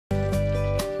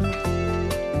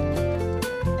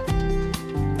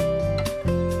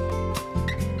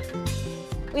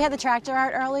We had the tractor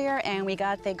out earlier and we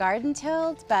got the garden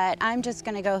tilled, but I'm just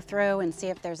gonna go through and see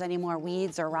if there's any more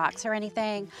weeds or rocks or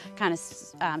anything, kind of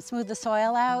smooth the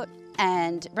soil out.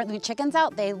 And bring the chickens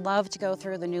out, they love to go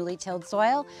through the newly tilled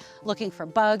soil looking for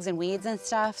bugs and weeds and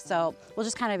stuff. So we'll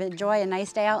just kind of enjoy a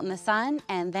nice day out in the sun,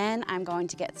 and then I'm going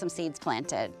to get some seeds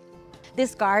planted.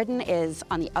 This garden is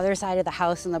on the other side of the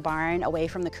house in the barn, away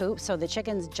from the coop, so the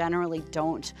chickens generally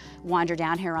don't wander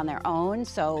down here on their own,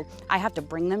 so I have to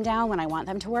bring them down when I want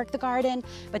them to work the garden,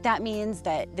 but that means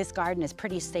that this garden is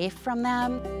pretty safe from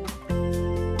them.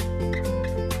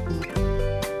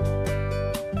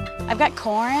 I've got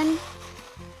corn.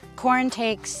 Corn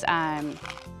takes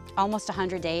almost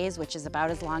 100 days, which is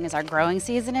about as long as our growing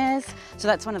season is. So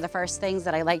that's one of the first things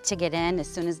that I like to get in as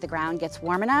soon as the ground gets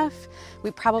warm enough.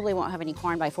 We probably won't have any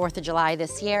corn by 4th of July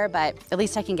this year, but at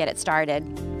least I can get it started.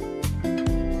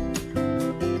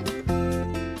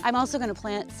 I'm also going to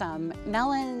plant some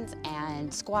melons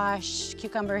and squash,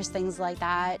 cucumbers, things like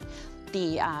that.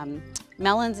 The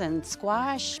melons and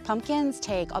squash, pumpkins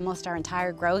take almost our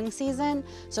entire growing season,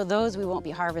 so those we won't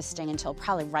be harvesting until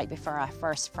probably right before our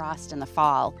first frost in the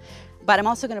fall. But I'm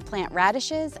also going to plant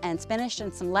radishes and spinach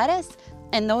and some lettuce,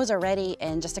 and those are ready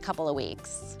in just a couple of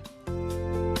weeks.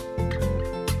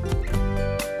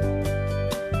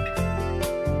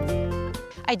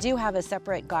 I do have a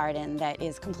separate garden that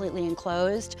is completely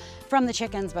enclosed from the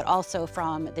chickens, but also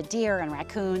from the deer and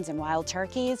raccoons and wild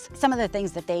turkeys. Some of the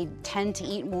things that they tend to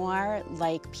eat more,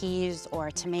 like peas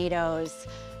or tomatoes,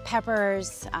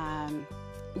 peppers,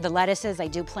 the lettuces I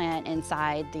do plant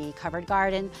inside the covered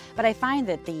garden, but I find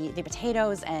that the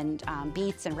potatoes and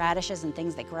beets and radishes and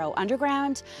things that grow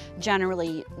underground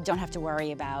generally don't have to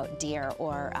worry about deer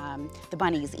or the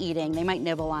bunnies eating. They might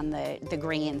nibble on the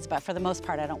greens, but for the most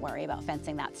part I don't worry about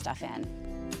fencing that stuff in.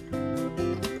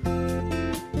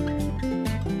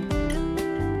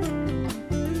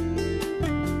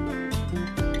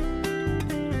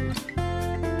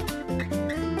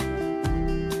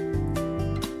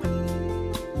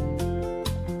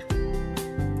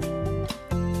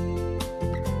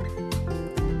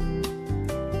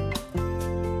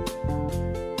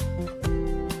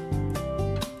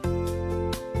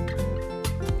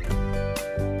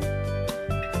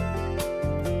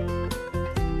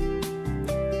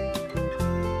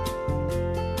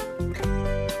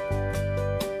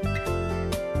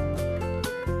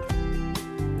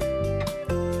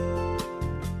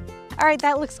 All right,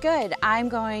 that looks good. I'm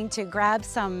going to grab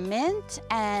some mint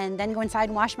and then go inside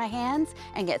and wash my hands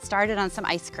and get started on some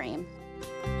ice cream.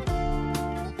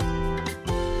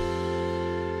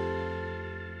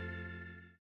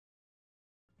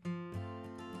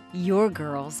 Your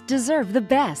girls deserve the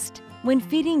best. When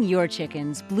feeding your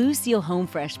chickens Blue Seal Home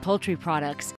Fresh poultry products,